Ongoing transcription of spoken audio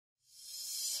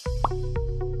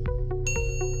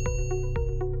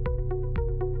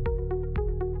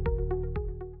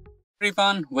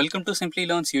Everyone, welcome to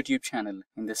Simplilearn's YouTube channel.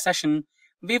 In this session,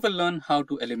 we will learn how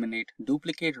to eliminate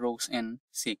duplicate rows in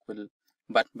SQL.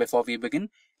 But before we begin,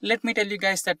 let me tell you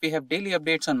guys that we have daily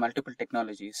updates on multiple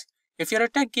technologies. If you're a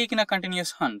tech geek in a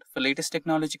continuous hunt for latest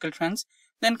technological trends,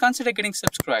 then consider getting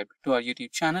subscribed to our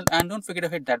YouTube channel and don't forget to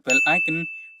hit that bell icon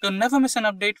to never miss an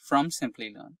update from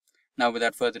Simplilearn. Now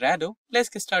without further ado, let's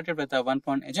get started with our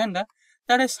one-point agenda,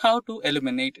 that is how to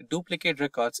eliminate duplicate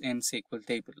records in SQL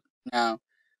table. Now,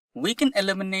 we can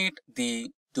eliminate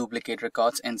the duplicate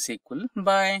records in SQL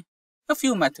by a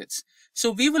few methods.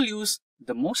 So we will use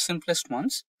the most simplest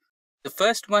ones. The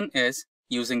first one is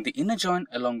using the inner join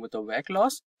along with a where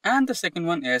clause, and the second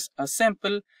one is a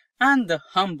simple and the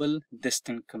humble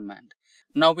distinct command.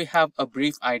 Now we have a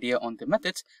brief idea on the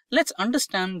methods. Let's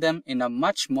understand them in a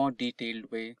much more detailed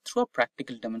way through a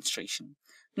practical demonstration.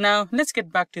 Now let's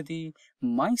get back to the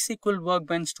MySQL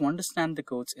workbench to understand the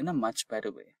codes in a much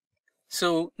better way.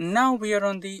 So now we are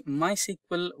on the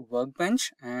MySQL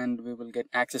workbench and we will get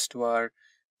access to our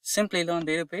Simplilearn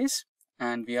database,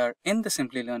 and we are in the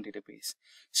Simplilearn database.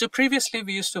 So previously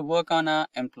we used to work on our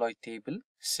employee table.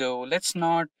 So let's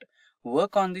not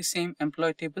work on the same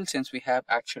employee table since we have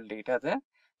actual data there.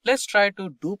 Let's try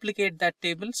to duplicate that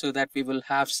table so that we will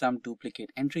have some duplicate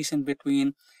entries in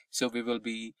between. So we will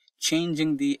be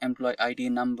changing the employee ID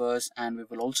numbers and we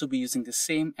will also be using the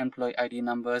same employee ID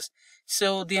numbers.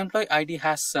 So the employee ID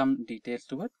has some details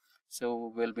to it.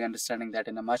 So we'll be understanding that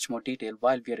in a much more detail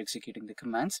while we are executing the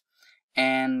commands.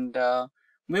 And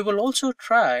we will also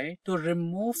try to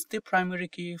remove the primary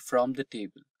key from the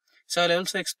table. So I'll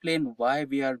also explain why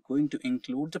we are going to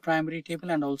include the primary table,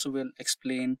 and also will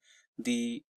explain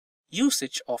the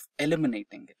usage of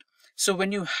eliminating it. So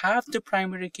when you have the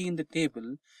primary key in the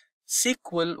table,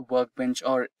 SQL workbench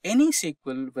or any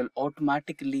SQL will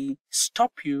automatically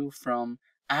stop you from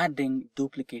adding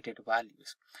duplicated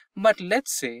values. But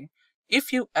let's say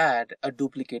if you add a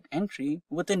duplicate entry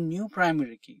with a new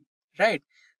primary key, right,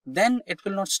 then it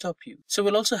will not stop you. So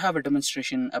we'll also have a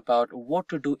demonstration about what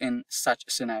to do in such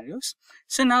scenarios.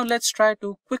 So now let's try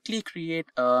to quickly create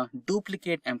a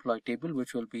duplicate employee table,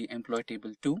 which will be employee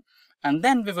table 2, and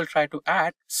then we will try to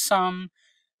add some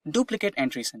duplicate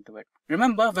entries into it.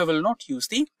 Remember, we will not use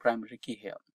the primary key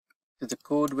here. So the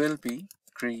code will be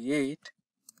create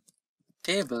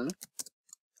table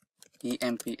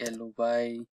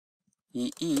employee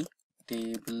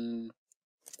table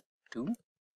 2,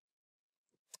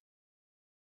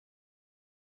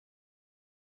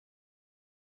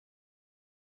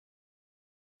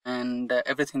 and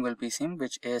everything will be same,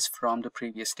 which is from the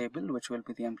previous table, which will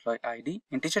be the employee ID,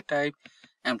 integer type,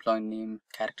 employee name,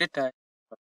 character type,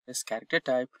 this character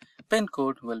type, pin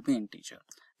code will be integer.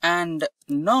 And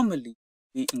normally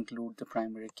we include the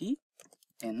primary key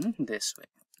in this way.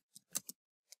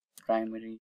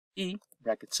 Primary key,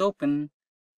 brackets open,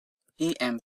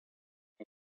 emp.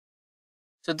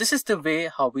 So this is the way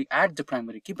how we add the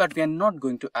primary key, but we are not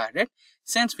going to add it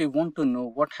since we want to know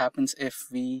what happens if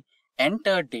we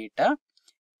enter data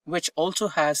which also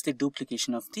has the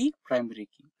duplication of the primary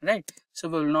key, right? So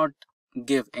we will not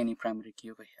give any primary key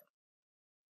over here.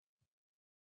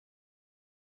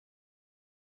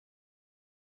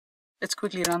 Let's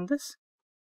quickly run this.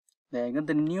 There you go.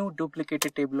 The new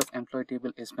duplicated table of employee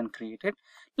table has been created.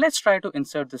 Let's try to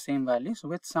insert the same values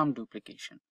with some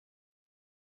duplication.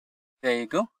 There you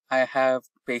go. I have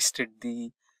pasted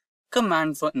the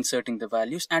command for inserting the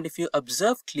values, and if you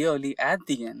observe clearly at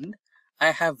the end, I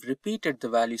have repeated the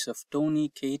values of Tony,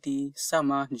 Katie,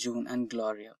 Summer, June, and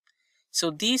Gloria.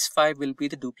 So these 5 will be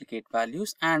the duplicate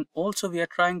values, and also we are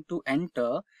trying to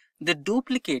enter the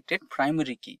duplicated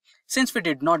primary key. Since we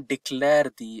did not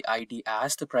declare the ID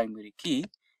as the primary key,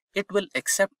 it will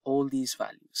accept all these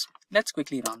values. Let's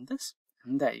quickly run this,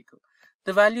 and there you go.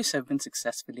 The values have been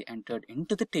successfully entered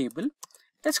into the table.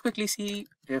 Let's quickly see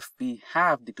if we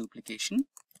have the duplication.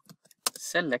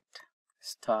 Select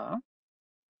star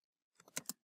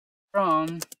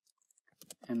from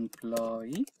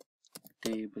employee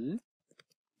table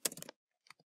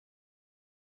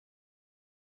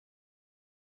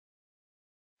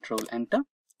Control enter.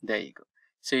 There you go.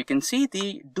 So you can see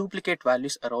the duplicate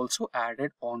values are also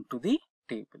added onto the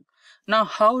table. Now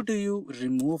how do you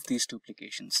remove these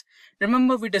duplications?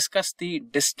 Remember we discussed the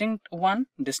distinct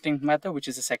method, which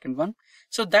is the second one.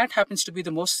 So that happens to be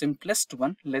the most simplest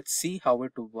one. Let's see how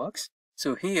it works.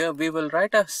 So here we will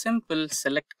write a simple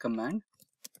select command.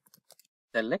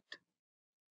 Select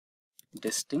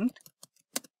distinct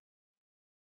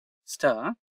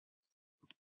star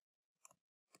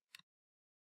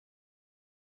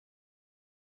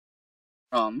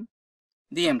from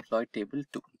the employee table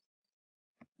 2.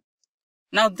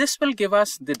 Now this will give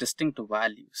us the distinct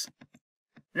values,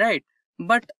 right?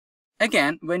 But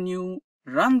again, when you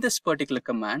run this particular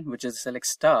command, which is select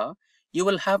star, you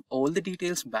will have all the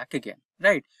details back again,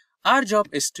 right? Our job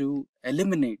is to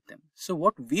eliminate them. So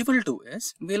what we will do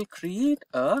is we'll create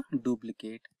a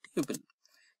duplicate table.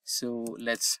 So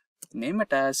let's name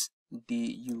it as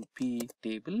DUP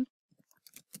table.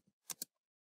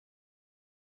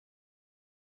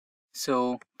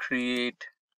 So create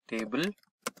table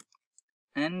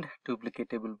and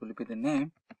duplicate table will be the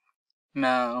name.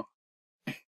 Now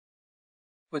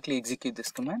quickly execute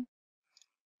this command.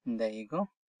 There you go.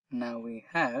 Now we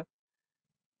have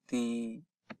the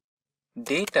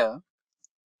data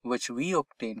which we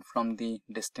obtained from the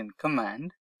distant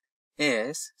command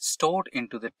is stored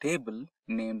into the table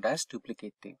named as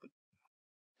duplicate table.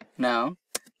 Now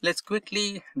let's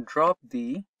quickly drop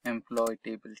the employee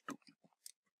table 2.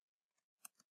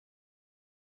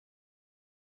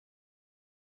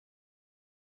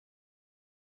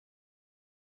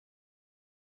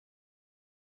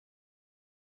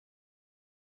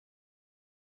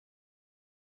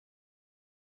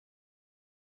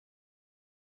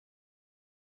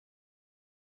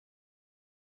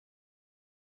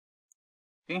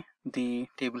 Okay, the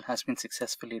table has been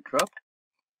successfully dropped.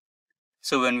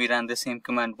 So when we run the same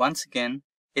command once again,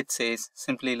 it says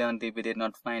Simplilearn DB did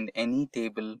not find any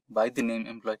table by the name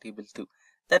employee table 2.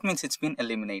 That means it's been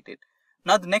eliminated.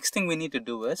 Now the next thing we need to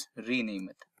do is rename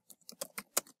it.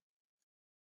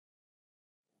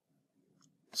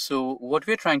 So what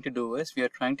we're trying to do is we are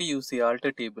trying to use the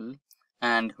alter table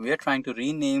and we are trying to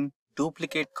rename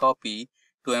duplicate copy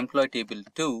to employee table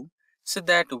 2 so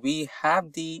that we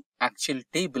have the actual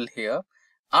table here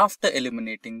after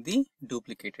eliminating the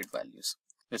duplicated values.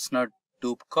 It's not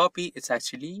dupe copy, it's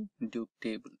actually dupe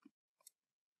table.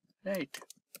 Right.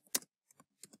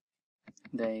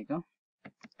 There you go.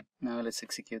 Now let's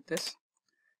execute this.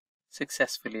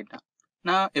 Successfully done.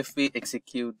 Now if we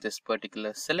execute this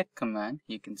particular select command,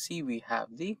 you can see we have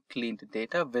the cleaned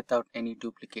data without any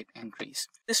duplicate entries.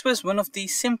 This was one of the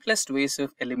simplest ways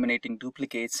of eliminating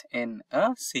duplicates in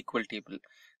a SQL table.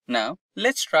 Now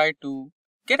let's try to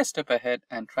get a step ahead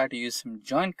and try to use some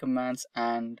join commands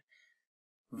and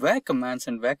where commands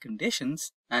and where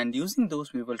conditions, and using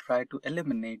those we will try to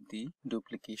eliminate the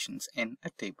duplications in a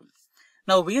table.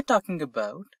 Now we are talking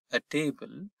about a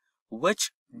table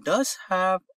which does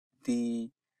have the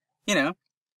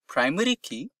primary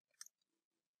key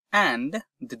and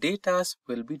the data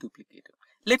will be duplicated.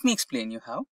 Let me explain you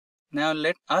how. Now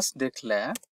let us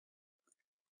declare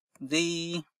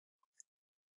the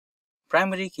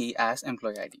primary key as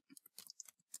employee ID.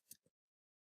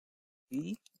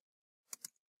 The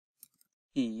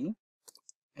key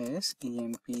is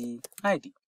EMP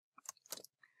ID.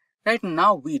 Right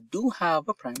now we do have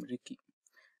a primary key.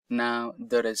 Now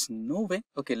there is no way.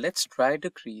 Okay, let's try to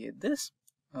create this.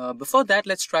 Before that,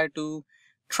 let's try to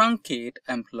truncate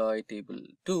employee table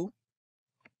 2.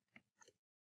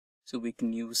 So we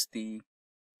can use the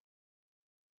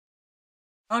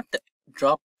not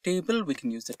drop table, we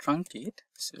can use the truncate.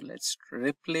 So let's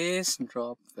replace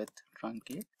drop with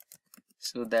truncate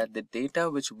so that the data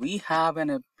which we have in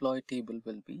employee table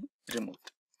will be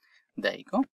removed. There you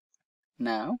go.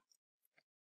 Now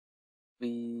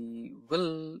we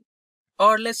will,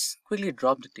 or let's quickly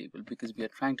drop the table because we are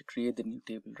trying to create the new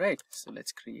table, right? So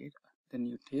let's create the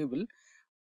new table.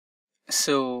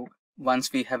 So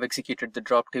once we have executed the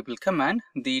drop table command,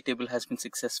 the table has been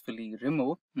successfully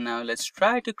removed. Now let's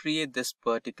try to create this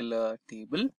particular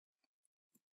table.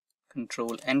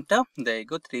 Control enter. There you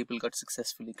go. The table got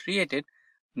successfully created.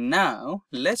 Now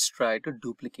let's try to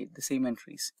duplicate the same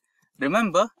entries.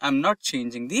 Remember, I'm not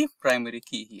changing the primary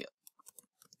key here.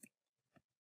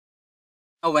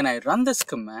 Now when I run this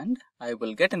command, I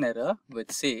will get an error which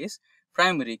says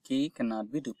primary key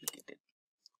cannot be duplicated.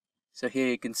 So here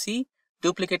you can see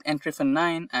duplicate entry for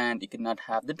 9 and you cannot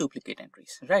have the duplicate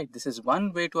entries, right? This is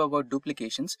one way to avoid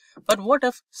duplications. But what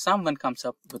if someone comes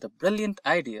up with a brilliant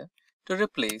idea to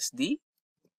replace the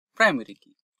primary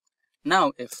key?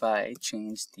 Now if I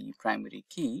change the primary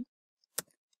key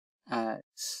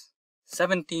as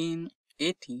 17,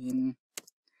 18,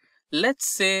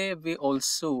 let's say we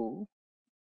also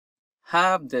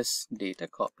have this data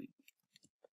copied.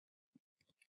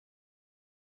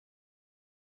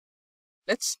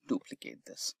 Let's duplicate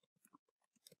this.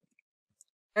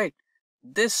 Right,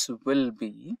 this will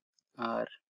be our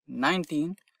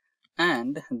 19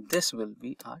 and this will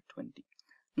be our 20.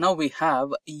 Now we have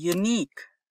unique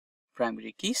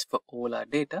primary keys for all our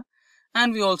data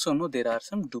and we also know there are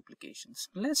some duplications.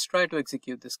 Let's try to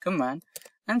execute this command.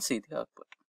 and see the output.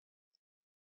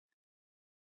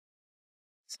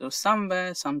 So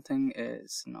somewhere something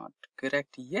is not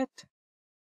correct yet.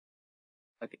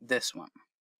 Okay, this one.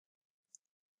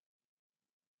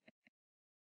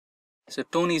 So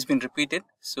Tony's been repeated,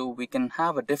 so we can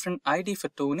have a different ID for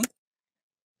Tony.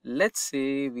 Let's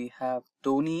say we have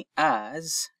Tony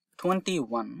as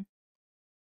 21.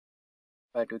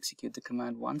 Try to execute the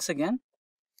command once again.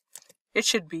 It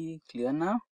should be clear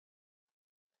now.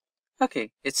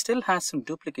 Okay, it still has some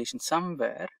duplication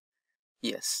somewhere.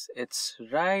 Yes, it's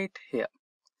right here.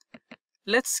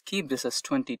 Let's keep this as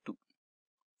 22.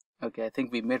 Okay, I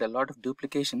think we made a lot of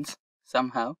duplications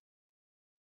somehow.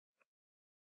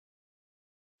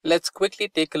 Let's quickly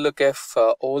take a look if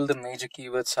all the major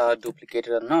keywords are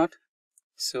duplicated or not.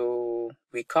 So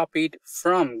we copied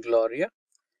from Gloria.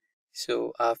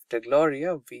 So after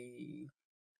Gloria, we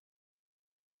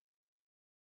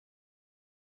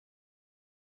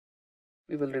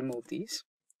will remove these.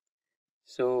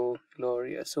 So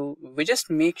Gloria, so we just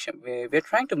make sure, we're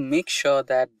trying to make sure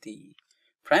that the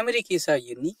primary keys are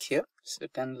unique here. So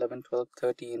 10, 11, 12,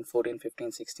 13, 14,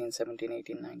 15, 16, 17,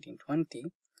 18, 19,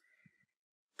 20,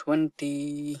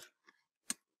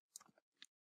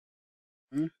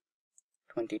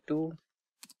 22.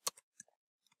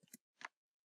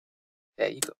 There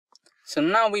you go. So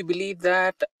now we believe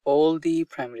that all the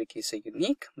primary keys are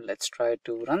unique. Let's try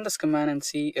to run this command and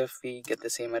see if we get the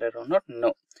same error or not.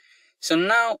 No. So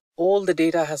now all the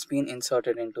data has been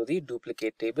inserted into the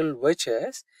duplicate table, which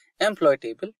is employee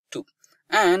table 2.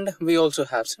 And we also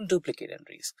have some duplicate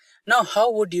entries. Now,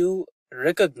 how would you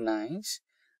recognize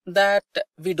that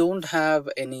we don't have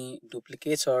any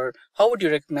duplicates, or how would you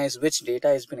recognize which data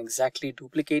has been exactly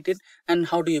duplicated, and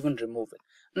how do you even remove it?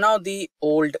 Now the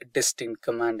old distinct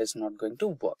command is not going to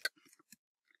work.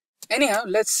 Anyhow,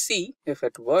 let's see if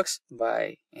it works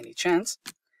by any chance.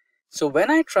 So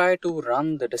when I try to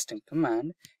run the distinct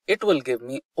command, it will give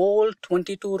me all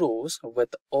 22 rows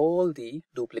with all the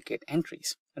duplicate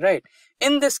entries, right?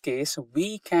 In this case,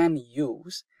 we can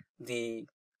use the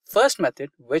first method,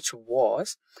 which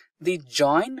was the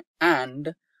join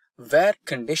and where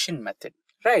condition method,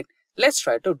 right? Let's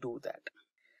try to do that.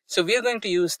 So we are going to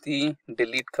use the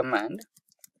delete command,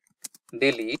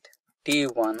 delete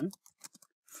T1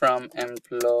 from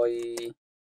employee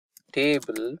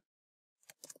table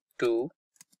to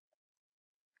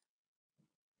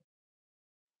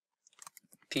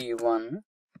T1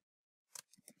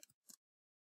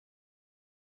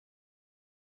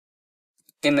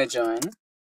 inner join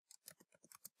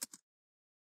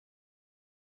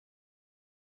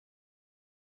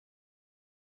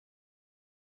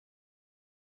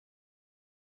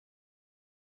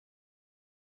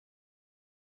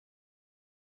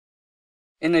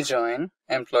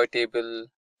employee table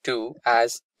 2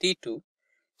 as T2.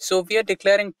 So we are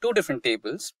declaring two different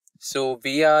tables. So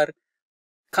we are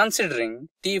considering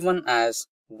T1 as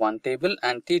one table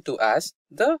and T2 as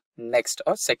the next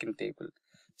or second table.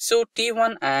 So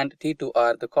T1 and T2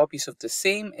 are the copies of the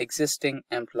same existing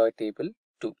employee table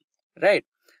 2, right?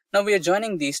 Now we are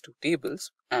joining these two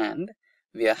tables and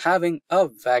we are having a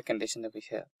where condition over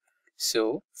here.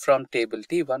 So from table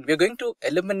T1, we are going to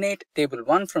eliminate table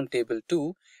 1 from table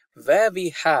 2, where we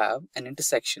have an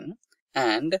intersection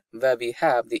and where we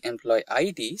have the employee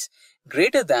IDs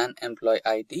greater than employee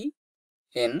ID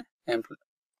in employee.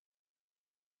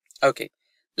 Okay,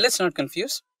 let's not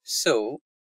confuse. So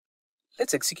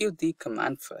let's execute the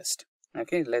command first.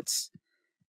 Okay, let's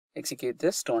execute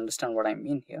this to understand what I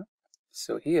mean here.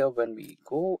 So here, when we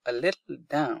go a little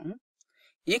down,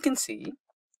 you can see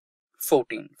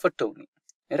 14 for Tony,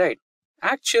 right?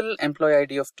 Actual employee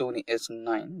ID of Tony is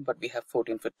 9, but we have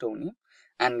 14 for Tony.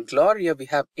 And Gloria, we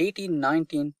have 18,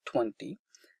 19, 20.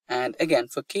 And again,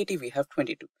 for Katie, we have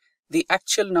 22. The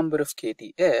actual number of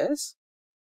Katie is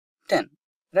 10,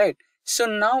 right? So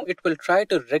now it will try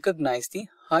to recognize the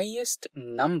highest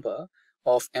number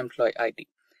of employee ID.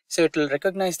 So it will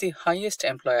recognize the highest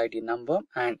employee ID number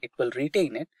and it will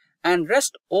retain it, and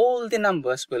rest all the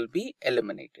numbers will be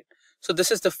eliminated. So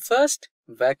this is the first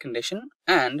where condition,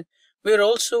 and we're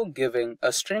also giving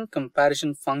a string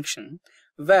comparison function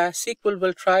where SQL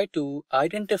will try to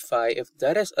identify if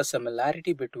there is a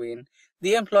similarity between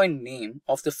the employee name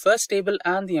of the first table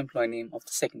and the employee name of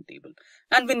the second table.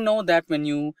 And we know that when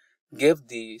you give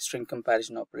the string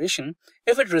comparison operation,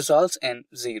 if it results in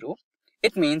 0,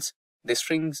 it means the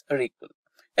strings are equal.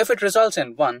 If it results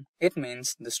in 1, it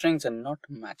means the strings are not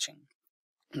matching.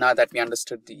 Now that we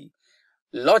understood the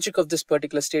logic of this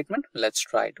particular statement, let's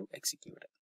try to execute it.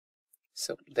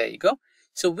 So there you go.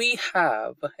 So we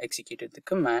have executed the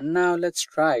command. Now let's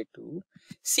try to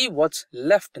see what's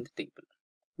left in the table.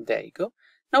 There you go.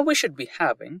 Now we should be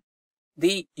having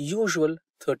the usual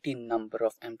 13 number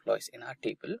of employees in our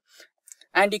table,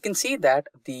 and you can see that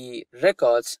the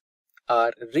records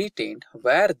are retained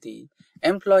where the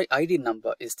employee ID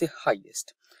number is the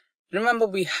highest. Remember,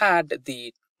 we had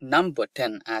the number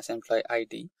 10 as employee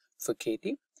ID for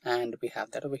Katie, and we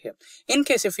have that over here. In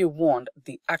case if you want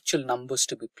the actual numbers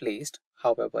to be placed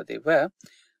however they were,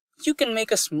 you can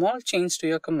make a small change to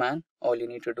your command. All you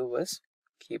need to do is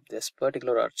keep this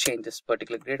particular or change this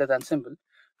particular greater than symbol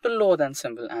to lower than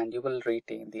symbol, and you will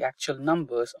retain the actual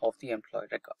numbers of the employee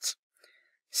records.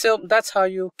 So that's how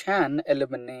you can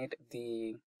eliminate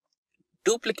the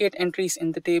duplicate entries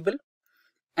in the table.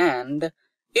 And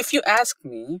if you ask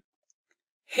me,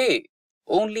 hey,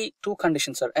 only 2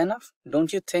 conditions are enough,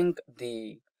 don't you think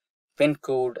the pin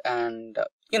code and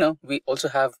we also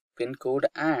have pin code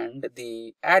and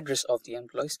the address of the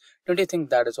employees, don't you think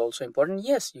that is also important?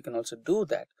 Yes, you can also do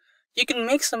that. You can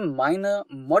make some minor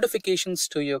modifications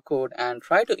to your code and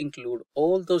try to include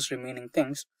all those remaining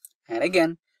things, and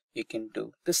again you can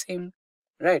do the same.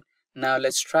 Right, now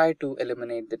let's try to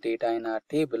eliminate the data in our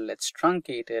table. Let's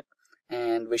truncate it,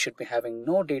 and we should be having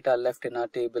no data left in our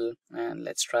table. And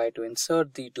let's try to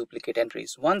insert the duplicate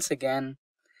entries once again.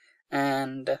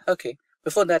 And okay,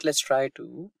 before that, let's try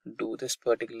to do this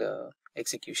particular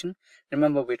execution.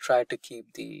 Remember, we tried to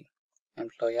keep the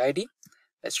employee ID.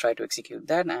 Let's try to execute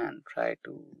that and try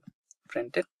to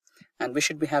print it, and we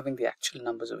should be having the actual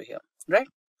numbers over here, right,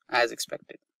 as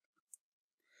expected.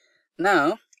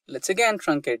 Now let's again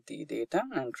truncate the data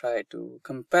and try to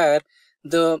compare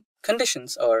the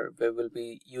conditions, or we will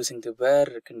be using the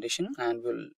where condition, and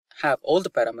we'll have all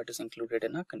the parameters included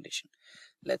in our condition.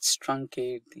 Let's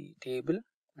truncate the table,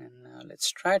 and now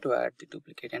let's try to add the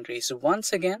duplicate entries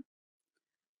once again.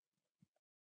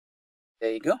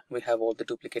 There you go, we have all the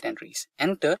duplicate entries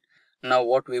entered. Now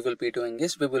what we will be doing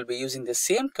is we will be using the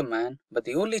same command, but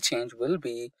the only change will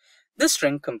be the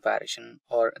string comparison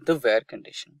or the where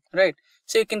condition, right?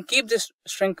 So you can keep this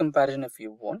string comparison if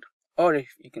you want, or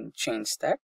if you can change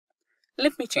that.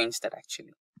 Let me change that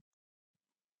actually.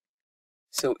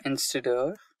 So instead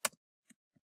of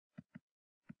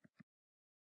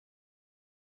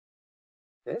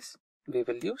this, we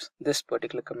will use this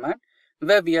particular command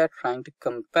where we are trying to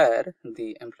compare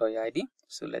the employee ID.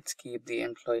 So let's keep the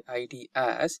employee ID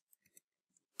as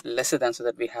lesser than, so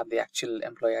that we have the actual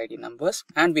employee ID numbers,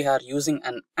 and we are using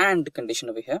an AND condition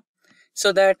over here,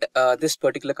 so that this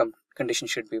particular condition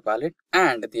should be valid,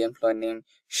 and the employee name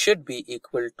should be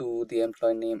equal to the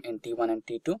employee name in T1 and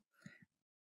T2.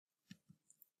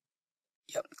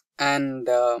 Yep. And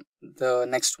the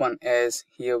next one is,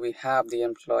 here we have the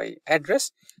employee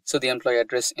address. So the employee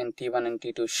address in T1 and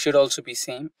T2 should also be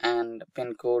same, and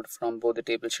pin code from both the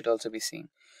tables should also be same.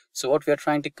 So what we are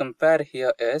trying to compare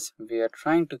here is we are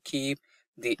trying to keep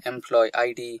the employee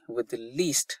ID with the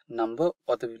least number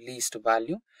or the least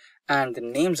value, and the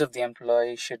names of the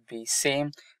employee should be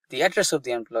same, the address of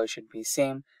the employee should be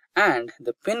same, and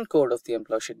the pin code of the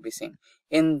employee should be same.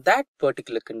 In that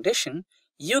particular condition,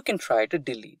 you can try to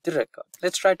delete the record.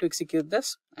 Let's try to execute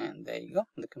this, and there you go,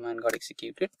 the command got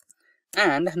executed.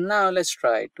 And now let's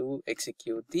try to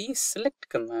execute the select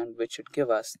command, which should give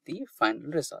us the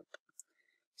final result.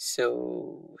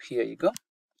 So here you go,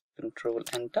 Control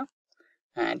Enter,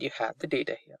 and you have the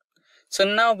data here. So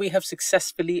now we have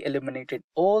successfully eliminated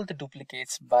all the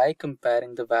duplicates by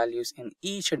comparing the values in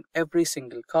each and every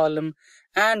single column,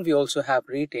 and we also have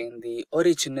retained the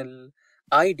original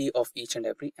ID of each and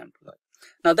every employee.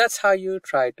 Now that's how you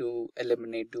try to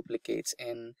eliminate duplicates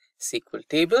in SQL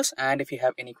Tables. And if you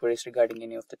have any queries regarding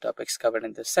any of the topics covered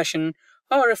in this session,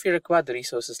 or if you require the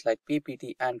resources like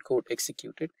PPT and code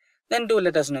executed, then do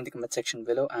let us know in the comment section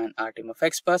below, and our team of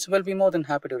experts will be more than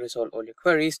happy to resolve all your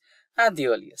queries at the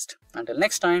earliest. Until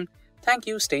next time, thank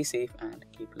you, stay safe, and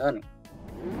keep learning.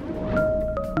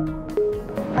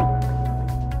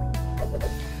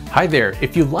 Hi there,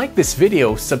 if you like this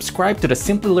video, subscribe to the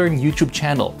Simplilearn YouTube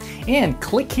channel and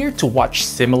click here to watch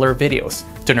similar videos.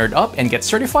 To nerd up and get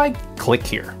certified, click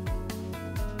here.